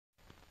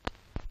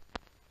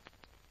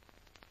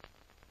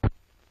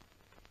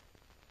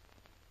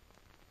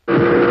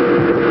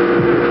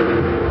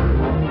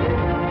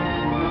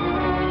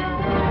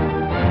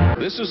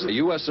This is the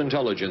U.S.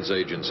 intelligence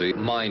agency,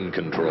 mind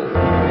control.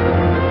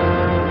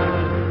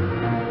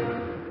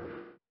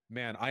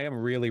 Man, I am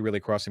really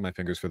crossing my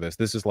fingers for this.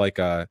 This is like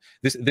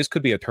this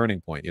could be a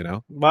turning point, you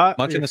know? What?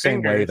 Much in the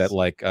same way that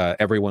like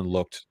everyone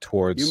looked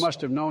towards You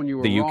must have known you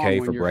were the UK wrong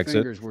for when your Brexit.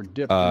 fingers were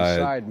dipped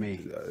inside me.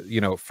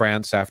 You know,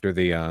 France after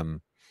the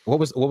what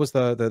was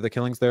the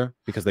killings there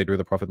because they drew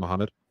the Prophet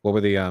Muhammad? What were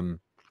the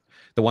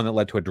one that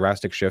led to a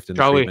drastic shift in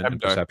the treatment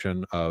and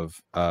perception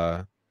of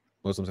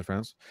Muslims in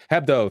France?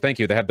 Hebdo, thank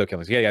you. The Hebdo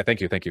killings. Yeah, thank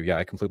you. Yeah,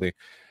 I completely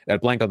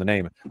blanked on the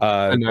name.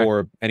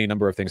 Or any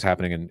number of things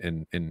happening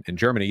in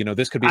Germany. You know,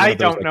 this could be. I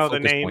don't know the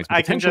name.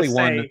 I can just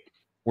one say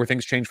where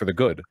things change for the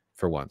good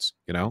for once.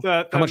 You know,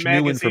 the how much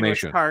new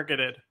information was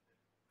targeted,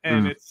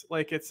 and it's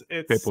like it's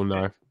people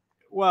know.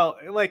 Well,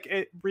 like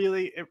it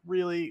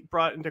really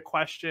brought into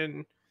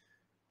question,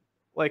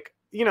 like,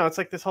 you know, it's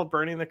like this whole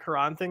burning the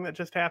Quran thing that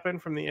just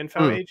happened from the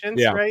info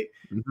agents, right?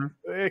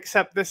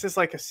 Except this is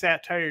like a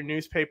satire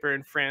newspaper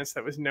in France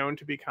that was known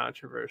to be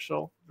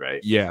controversial,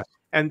 right? Yeah.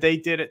 And they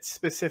did it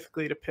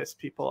specifically to piss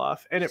people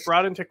off. And it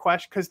brought into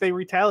question, because they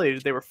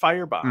retaliated, they were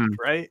firebombed,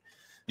 right?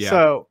 Yeah.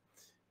 So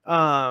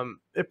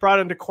it brought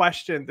into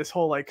question this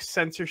whole like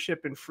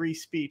censorship and free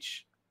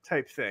speech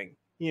type thing,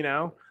 you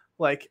know?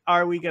 Like,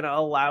 are we going to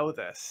allow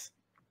this?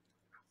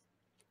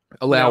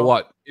 Allow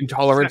what?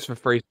 Intolerance for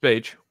free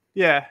speech?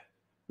 Yeah.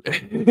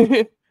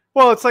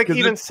 Well, it's like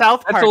even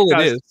South Park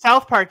does.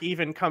 South Park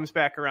even comes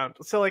back around.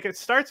 So like it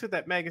starts with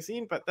that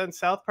magazine, but then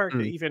South Park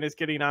even is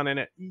getting on in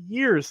it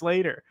years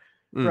later,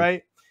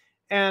 right?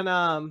 And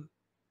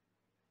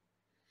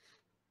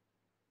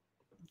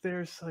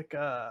there's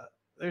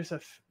a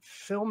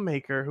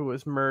filmmaker who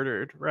was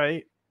murdered,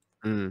 right?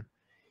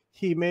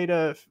 He made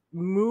a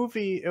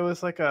movie. It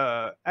was like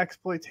a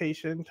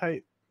exploitation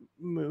type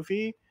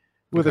movie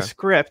with a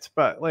script,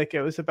 but like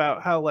it was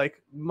about how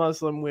like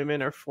Muslim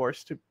women are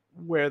forced to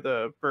wear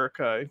the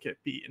burqa and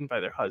get beaten by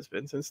their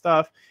husbands and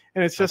stuff.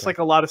 And it's just like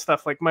a lot of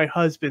stuff like my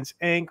husband's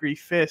angry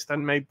fist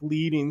on my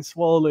bleeding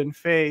swollen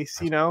face,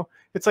 you know?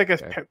 It's like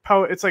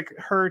it's like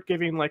her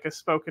giving like a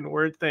spoken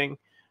word thing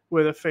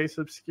with a face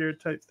obscured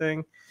type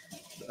thing.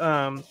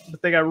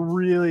 But they got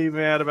really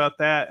mad about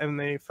that, and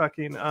they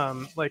fucking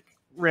like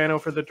ran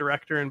over the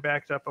director and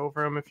backed up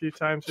over him a few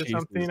times or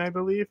something, I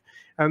believe.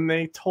 And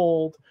they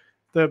told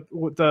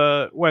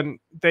when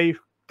they,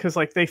 because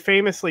like they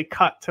famously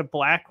cut to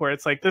black where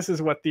it's like, this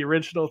is what the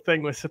original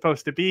thing was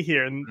supposed to be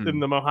here in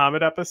the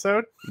Muhammad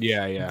episode.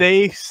 Yeah.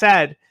 They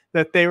said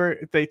that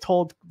they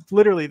told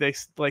literally, they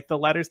like the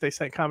letters they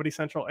sent Comedy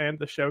Central and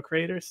the show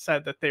creators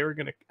said that they were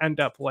going to end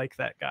up like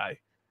that guy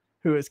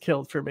who was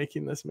killed for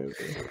making this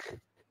movie.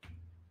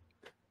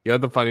 You know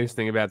the funniest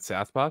thing about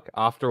South Park?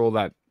 After all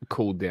that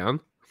cooled down,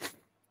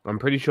 I'm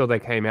pretty sure they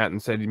came out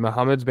and said,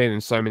 Muhammad's been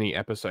in so many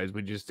episodes,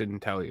 we just didn't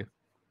tell you.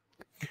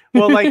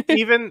 Well, like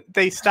even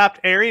they stopped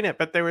airing it,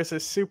 but there was a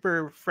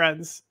Super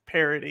Friends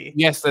parody.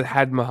 Yes, that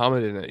had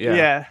Muhammad in it.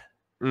 Yeah.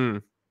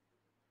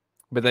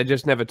 But they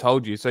just never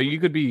told you. So you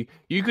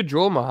could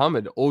draw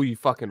Muhammad all you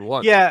fucking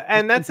want. Yeah,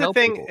 and that's the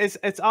thing, is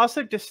it's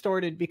also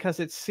distorted because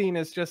it's seen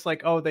as just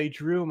like, oh, they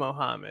drew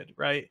Muhammad,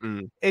 right?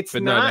 It's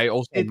but not.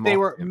 No, they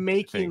were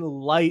making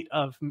light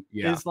of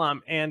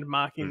Islam and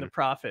mocking the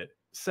Prophet.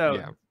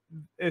 So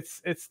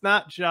it's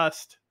not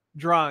just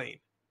drawing.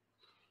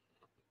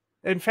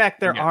 In fact,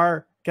 there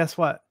are. Guess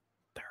what?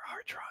 There are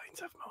drawings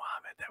of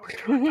Muhammad that were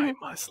drawn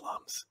by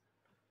Muslims.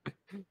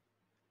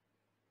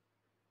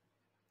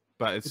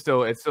 But it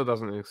still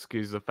doesn't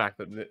excuse the fact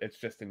that it's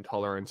just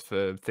intolerance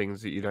for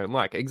things that you don't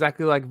like.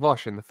 Exactly like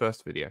Vosh in the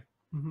first video.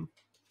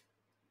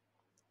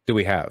 Do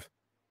we have?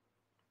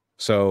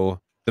 So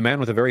the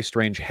man with a very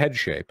strange head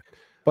shape,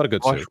 but a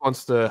good Vosh suit.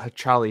 Wants to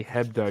Charlie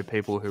Hebdo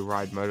people who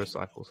ride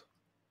motorcycles.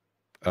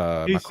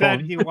 He said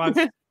he wants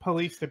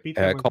police to beat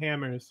them with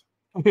hammers.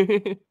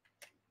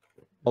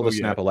 The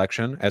snap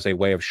election as a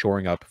way of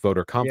shoring up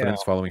voter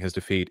confidence following his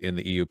defeat in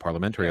the EU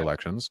parliamentary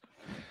elections.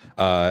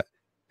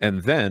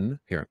 And then,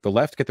 here, the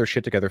left get their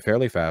shit together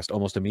fairly fast,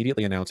 almost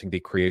immediately announcing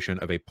the creation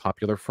of a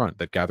popular front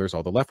that gathers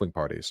all the left-wing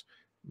parties.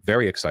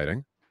 Very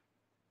exciting.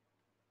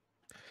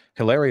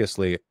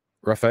 Hilariously,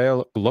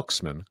 Raphael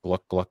Glucksmann,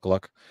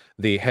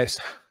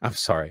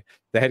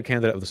 the head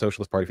candidate of the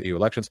Socialist Party for EU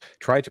elections,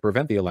 tried to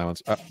prevent the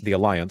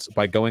alliance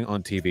by going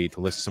on TV to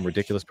list some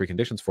ridiculous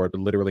preconditions for it,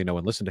 but literally no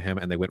one listened to him,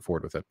 and they went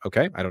forward with it.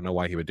 Okay, I don't know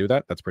why he would do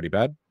that. That's pretty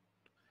bad.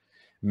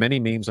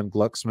 Many memes on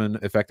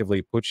Glucksmann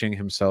effectively pushing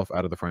himself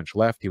out of the French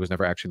left. He was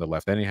never actually the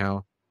left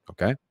anyhow.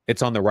 Okay.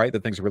 It's on the right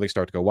that things really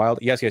start to go wild.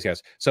 Yes.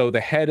 So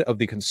the head of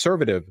the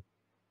Conservative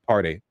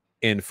Party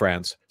in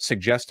France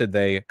suggested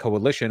they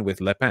coalition with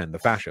Le Pen, the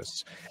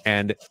fascists.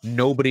 And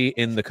nobody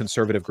in the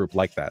conservative group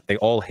liked that. They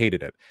all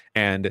hated it.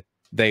 And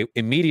they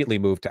immediately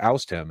moved to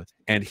oust him.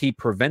 And he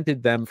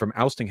prevented them from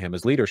ousting him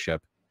as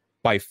leadership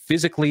by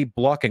physically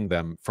blocking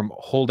them from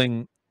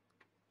holding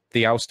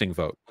the ousting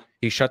vote.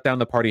 He shut down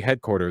the party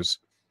headquarters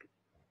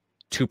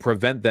to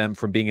prevent them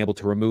from being able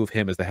to remove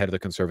him as the head of the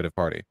Conservative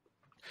Party,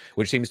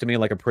 which seems to me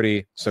like a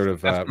pretty sort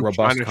of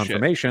robust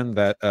confirmation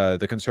that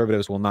the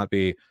Conservatives will not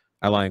be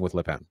allying with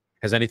Le Pen.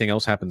 Has anything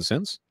else happened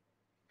since?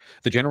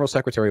 The general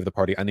secretary of the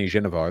party, Annie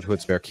Genevard, who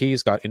had spare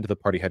keys, got into the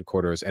party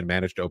headquarters and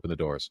managed to open the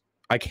doors.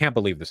 I can't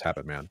believe this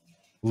happened, man.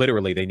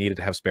 Literally, they needed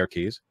to have spare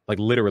keys. Like,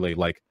 literally,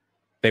 like,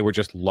 they were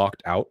just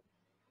locked out.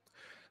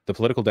 The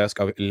political desk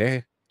of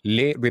Les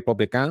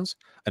Républicains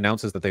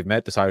announces that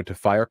they've decided to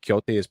fire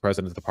Ciotti as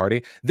president of the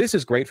party. This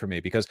is great for me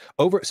because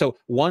so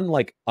one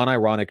like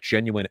unironic,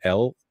 genuine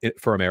L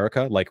for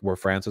America, like where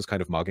France is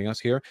kind of mugging us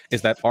here,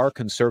 is that our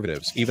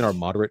conservatives, even our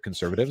moderate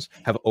conservatives,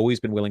 have always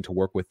been willing to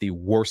work with the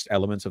worst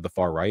elements of the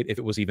far right if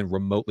it was even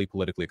remotely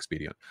politically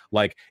expedient.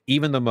 Like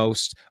even the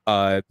most,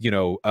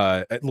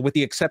 with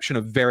the exception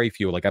of very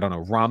few, like I don't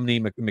know, Romney,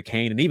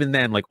 McCain, and even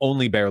then, like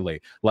only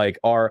barely, like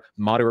our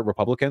moderate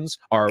Republicans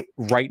are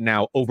right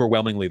now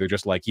overwhelmingly, they're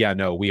just like, yeah,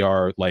 no, we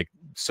are like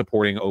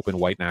supporting open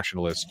white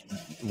nationalist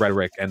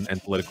rhetoric and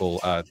political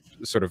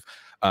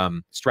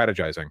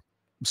strategizing,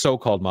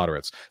 so-called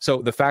moderates.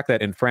 So the fact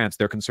that in France,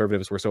 their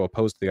conservatives were so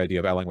opposed to the idea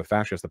of allying with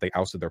fascists that they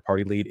ousted their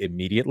party lead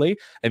immediately,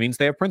 it means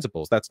they have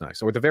principles. That's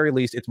nice. Or at the very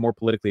least, it's more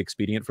politically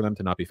expedient for them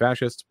to not be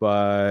fascists,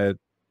 but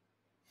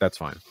that's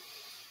fine.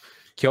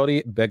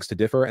 Ciotti begs to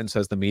differ and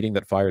says the meeting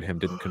that fired him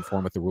didn't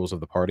conform with the rules of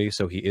the party,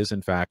 so he is,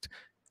 in fact,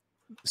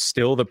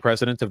 still the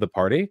president of the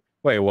party?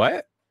 Wait,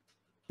 what?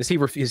 Is he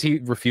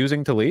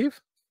refusing to leave?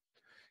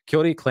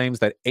 Ciotti claims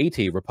that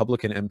 80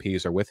 Republican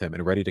MPs are with him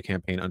and ready to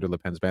campaign under Le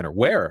Pen's banner.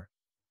 Where?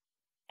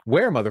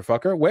 Where,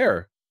 motherfucker?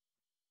 Where?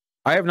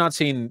 I have not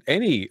seen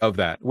any of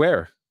that.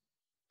 Where?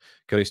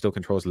 Ciotti still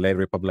controls Les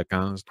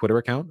Républicains' Twitter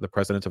account. The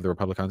president of the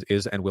Republicans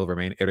is and will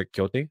remain Eric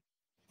Ciotti.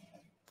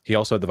 He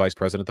also had the vice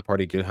president of the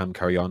party, Guillaume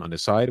Carillon, on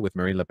his side, with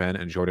Marine Le Pen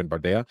and Jordan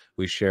Bardella.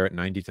 We share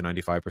 90 to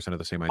 95% of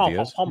the same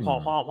ideas. For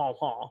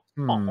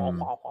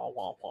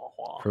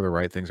the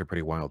right, things are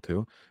pretty wild,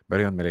 too.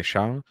 Marianne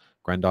Maréchal,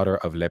 granddaughter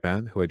of Le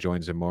Pen, who had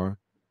joined Zemmour.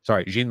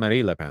 Sorry,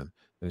 Jean-Marie Le Pen.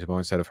 Zemmour,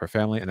 instead of her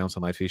family, announced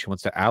on live feed she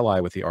wants to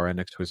ally with the RN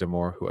next to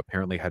Zemmour, who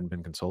apparently hadn't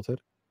been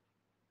consulted.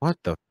 What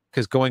the f***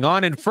 is going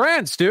on in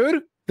France,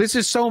 dude? This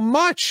is so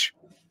much!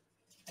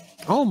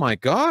 Oh my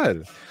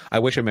God. I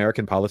wish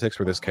American politics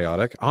were this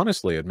chaotic.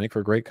 Honestly, it'd make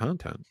for great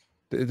content.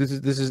 This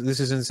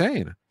is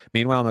insane.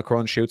 Meanwhile,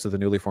 Macron shoots at the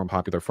newly formed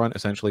Popular Front,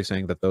 essentially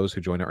saying that those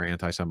who join it are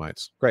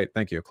anti-Semites. Great,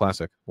 thank you.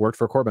 Classic. Worked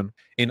for Corbyn.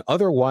 In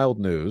other wild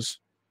news,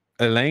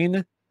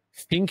 Elaine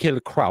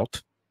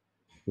Finkielkraut,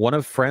 one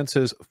of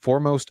France's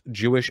foremost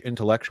Jewish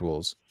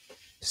intellectuals,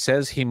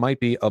 says he might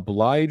be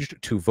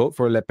obliged to vote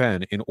for Le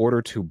Pen in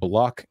order to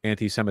block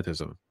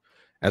anti-Semitism.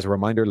 As a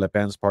reminder, Le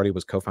Pen's party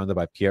was co-founded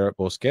by Pierre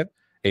Bosquet,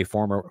 a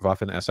former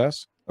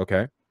Waffen-SS.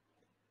 Okay.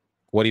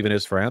 What even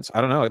is France?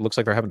 I don't know. It looks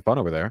like they're having fun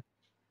over there.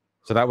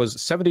 So that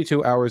was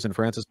 72 hours in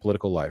France's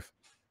political life.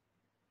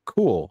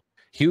 Cool.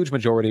 Huge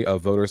majority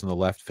of voters on the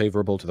left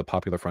favorable to the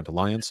Popular Front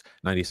Alliance.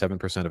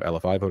 97% of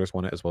LFI voters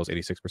won it, as well as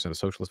 86% of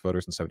Socialist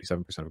voters and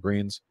 77% of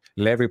Greens.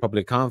 Les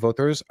Républicains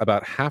voters,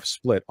 about half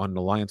split on an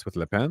alliance with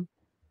Le Pen.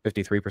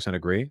 53%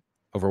 agree.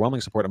 Overwhelming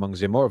support among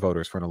Zemmour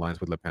voters for an alliance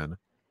with Le Pen.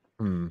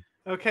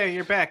 Okay,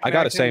 you're back. I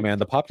gotta say, man,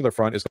 the Popular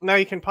Front is... Now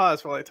you can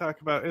pause while I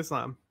talk about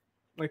Islam.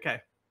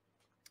 Okay.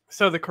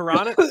 So the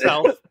Quran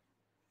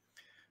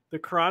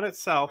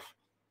itself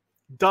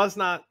does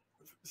not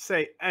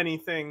say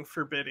anything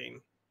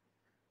forbidding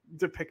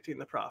depicting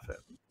the Prophet.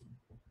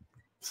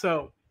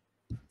 So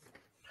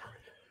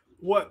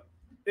what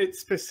it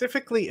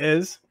specifically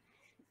is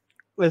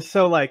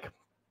so like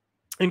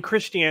in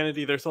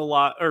Christianity, there's a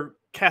lot, or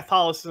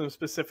Catholicism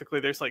specifically,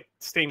 there's like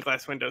stained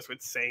glass windows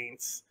with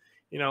saints,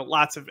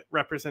 lots of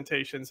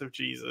representations of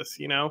Jesus,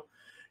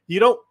 You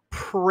don't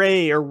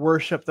pray or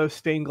worship those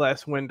stained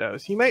glass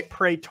windows. You might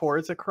pray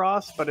towards a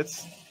cross, but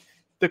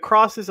the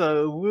cross is a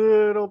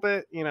little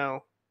bit,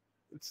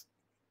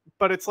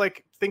 but it's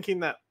like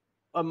thinking that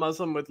a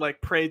Muslim would like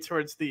pray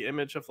towards the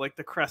image of like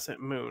the crescent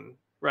moon,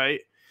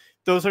 right?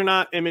 Those are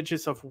not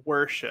images of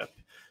worship.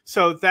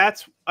 So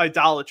that's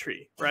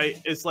idolatry, right?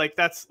 It's like,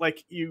 that's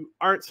like, you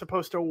aren't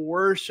supposed to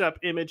worship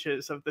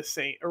images of the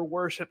saint or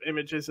worship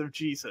images of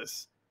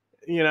Jesus.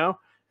 And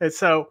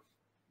so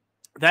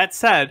that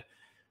said,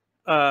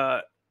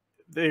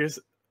 there's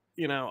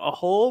a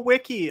whole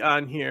wiki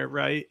on here,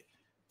 right,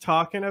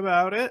 talking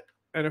about it.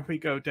 And if we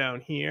go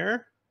down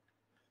here,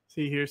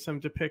 see, here's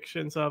some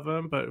depictions of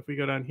them, but if we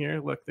go down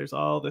here, look, there's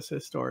all this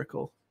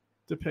historical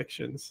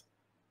depictions.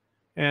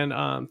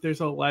 And there's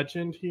a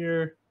legend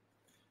here.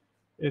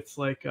 It's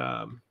like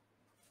in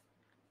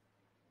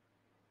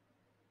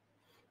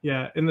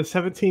the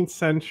 17th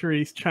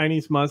century's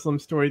Chinese Muslim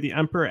story, the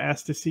emperor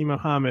asked to see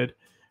Muhammad,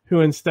 who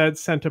instead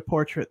sent a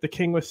portrait. The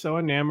king was so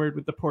enamored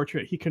with the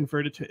portrait, he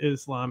converted to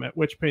Islam, at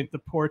which point the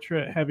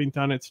portrait, having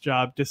done its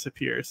job,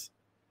 disappears.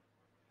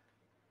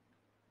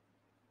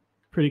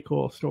 Pretty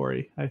cool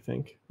story, I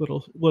think.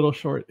 Little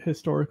short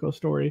historical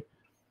story.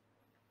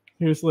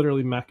 Here's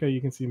literally Mecca. You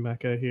can see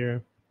Mecca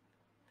here.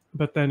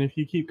 But then if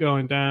you keep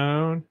going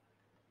down,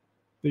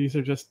 these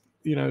are just,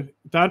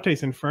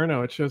 Dante's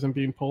Inferno. It shows him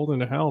being pulled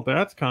into hell.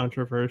 That's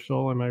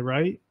controversial. Am I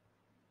right?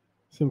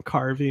 Some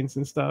carvings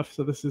and stuff.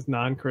 So this is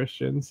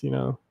non-Christians,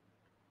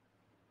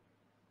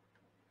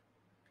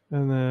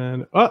 And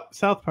then, oh,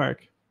 South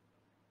Park.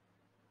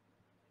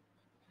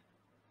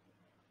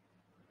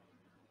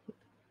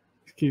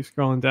 Keep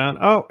scrolling down.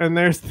 Oh, and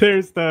there's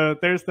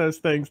those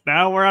things.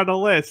 Now we're on a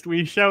list.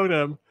 We showed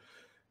them.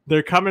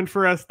 They're coming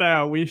for us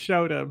now. We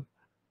showed them.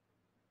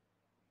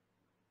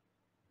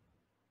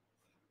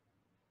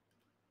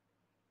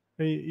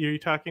 Are you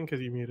talking? Because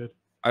you muted.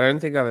 I don't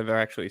think I've ever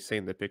actually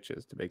seen the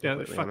pictures, to be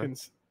completely they're fucking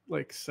honest.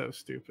 like so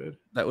stupid.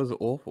 That was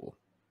awful.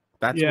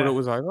 That's what it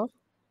was over?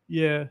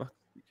 Yeah.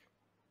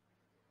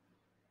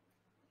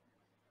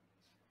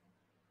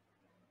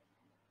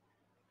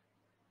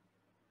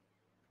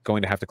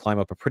 Going to have to climb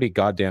up a pretty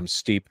goddamn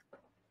steep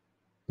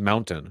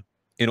mountain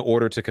in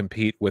order to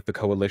compete with the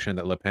coalition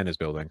that Le Pen is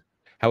building.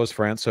 How is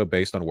France so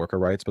based on worker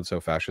rights but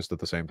so fascist at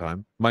the same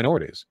time?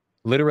 Minorities.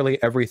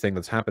 Literally everything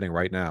that's happening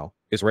right now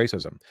is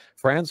racism.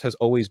 France has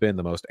always been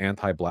the most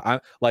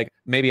anti-black. Like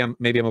maybe I'm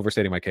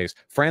overstating my case.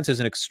 France is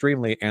an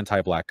extremely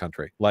anti-black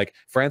country. Like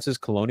France's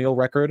colonial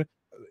record,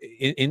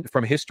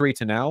 from history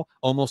to now,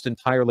 almost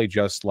entirely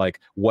just like,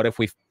 what if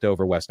we f***ed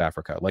over West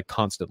Africa? Like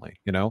constantly,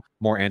 you know,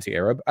 more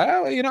anti-Arab.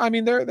 You know, I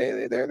mean,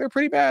 they're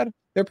pretty bad.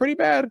 They're pretty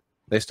bad.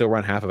 They still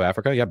run half of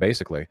Africa. Yeah,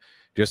 basically.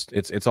 Just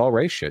it's all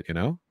race shit, you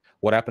know.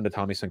 What happened to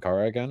Tommy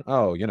Sankara again?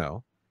 Oh, you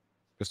know,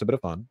 just a bit of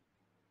fun.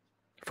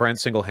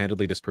 France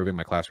single-handedly disproving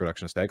my class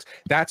reductionist eggs.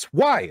 That's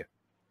why.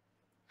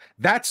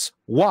 That's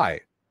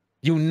why.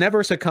 You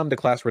never succumb to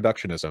class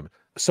reductionism.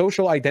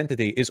 Social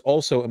identity is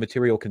also a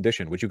material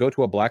condition. Would you go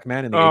to a black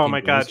man in the 1820s? Oh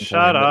my God, and shut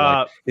tell him that,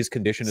 up. like, his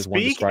condition is one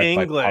Speak described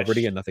English. by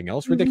poverty and nothing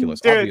else?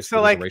 Ridiculous. Dude, Obviously, so there's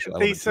a like racial the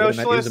element to it, and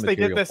that is a socialists, they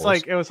did material this force.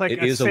 like it was like It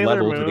a is a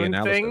Sailor level to the Moon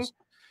analysis. thing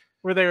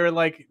where they were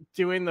like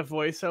doing the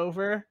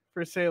voiceover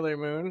for Sailor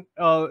Moon.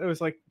 Oh, it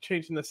was like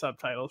changing the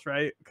subtitles,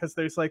 right? Because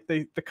there's like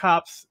the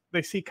cops,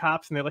 they see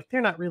cops and they're like, they're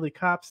not really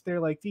cops,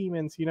 they're like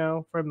demons, you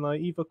know, from the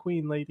evil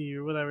queen lady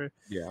or whatever.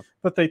 Yeah.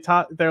 But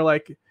they're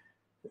like,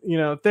 you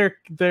know,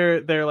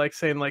 they're like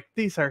saying like,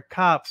 these are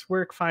cops,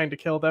 we're fine to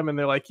kill them, and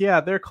they're like,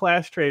 yeah, they're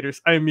class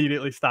traitors. I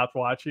immediately stopped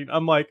watching.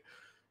 I'm like,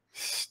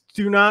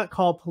 do not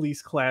call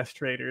police class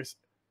traitors.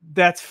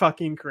 That's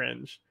fucking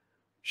cringe.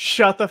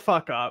 Shut the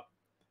fuck up.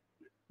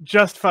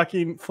 Just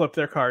fucking flip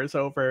their cars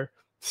over.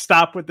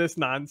 Stop with this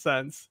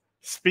nonsense.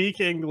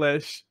 Speak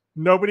English.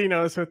 Nobody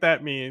knows what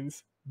that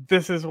means.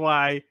 This is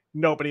why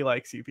nobody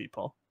likes you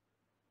people.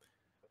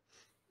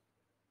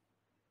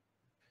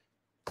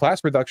 Class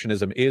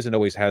reductionism is and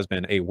always has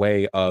been a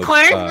way of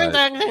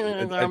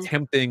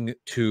attempting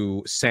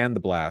to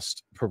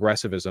sandblast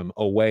progressivism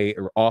away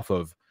or off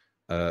of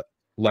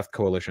left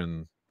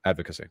coalition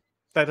advocacy.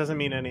 That doesn't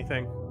mean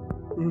anything.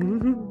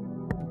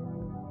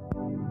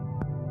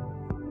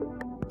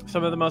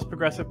 Some of the most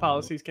progressive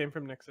policies came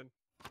from Nixon.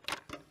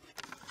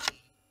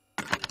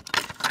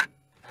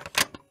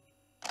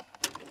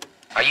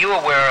 Are you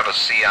aware of a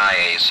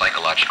CIA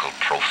psychological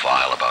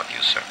profile about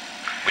you, sir?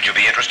 Would you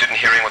be interested in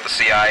hearing what the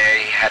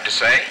CIA had to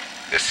say?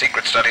 This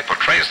secret study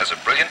portrays as a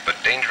brilliant but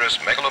dangerous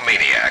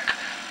megalomaniac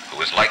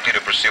who is likely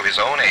to pursue his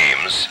own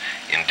aims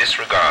in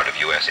disregard of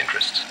U.S.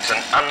 interests. He's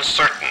an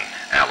uncertain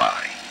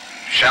ally.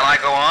 Shall I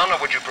go on,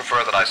 or would you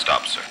prefer that I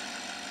stop, sir?